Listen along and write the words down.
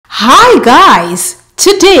Hi guys,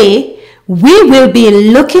 today we will be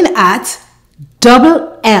looking at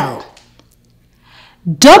double L.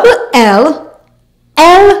 Double L,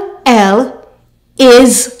 LL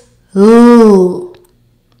is L.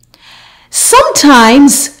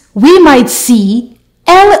 Sometimes we might see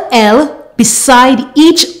LL beside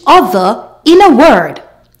each other in a word.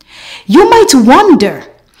 You might wonder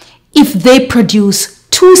if they produce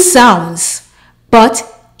two sounds, but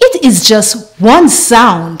it is just one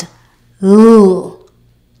sound, L.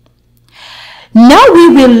 Now we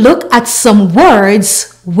will look at some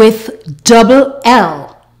words with double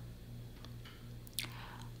L.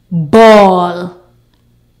 Ball,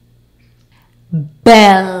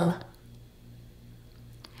 bell,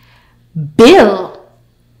 bill,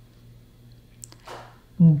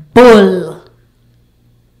 bull,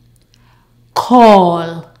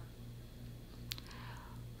 call,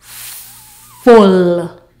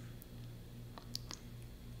 full,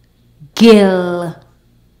 gill,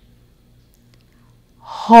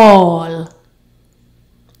 hall,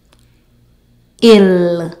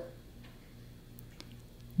 ill,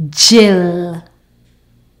 jill,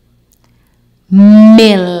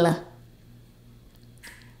 mill,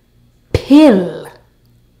 pill,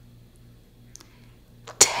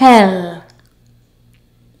 tell,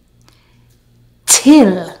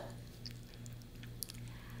 till,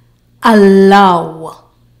 allow,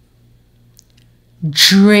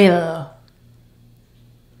 drill,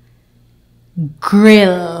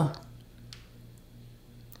 grill,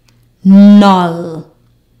 null,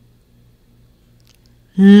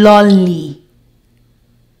 lolly,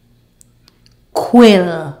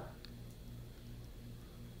 quill,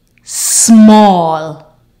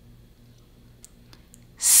 small,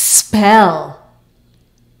 spell,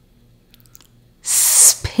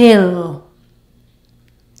 spill,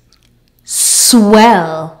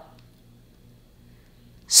 swell,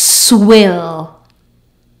 swill,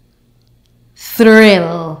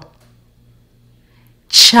 thrill,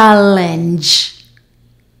 challenge,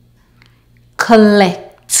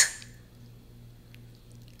 collect,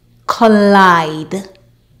 collide,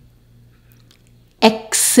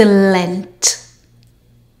 excellent,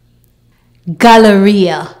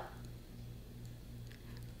 galleria,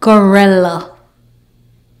 gorilla,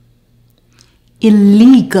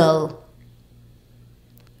 illegal,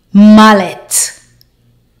 mallet,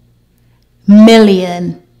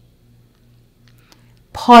 million,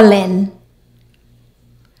 pollen,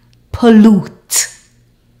 pollute,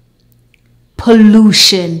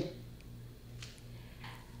 pollution,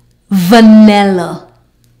 vanilla,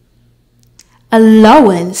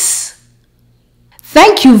 allowance.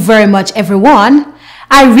 Thank you very much, everyone.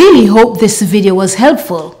 I really hope this video was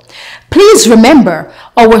helpful. Please remember,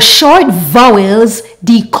 our short vowels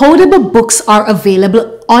decodable books are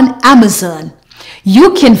available on Amazon.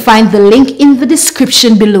 You can find the link in the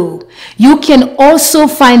description below. You can also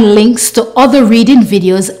find links to other reading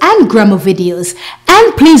videos and grammar videos.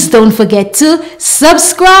 And please don't forget to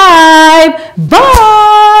subscribe.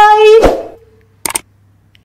 Bye!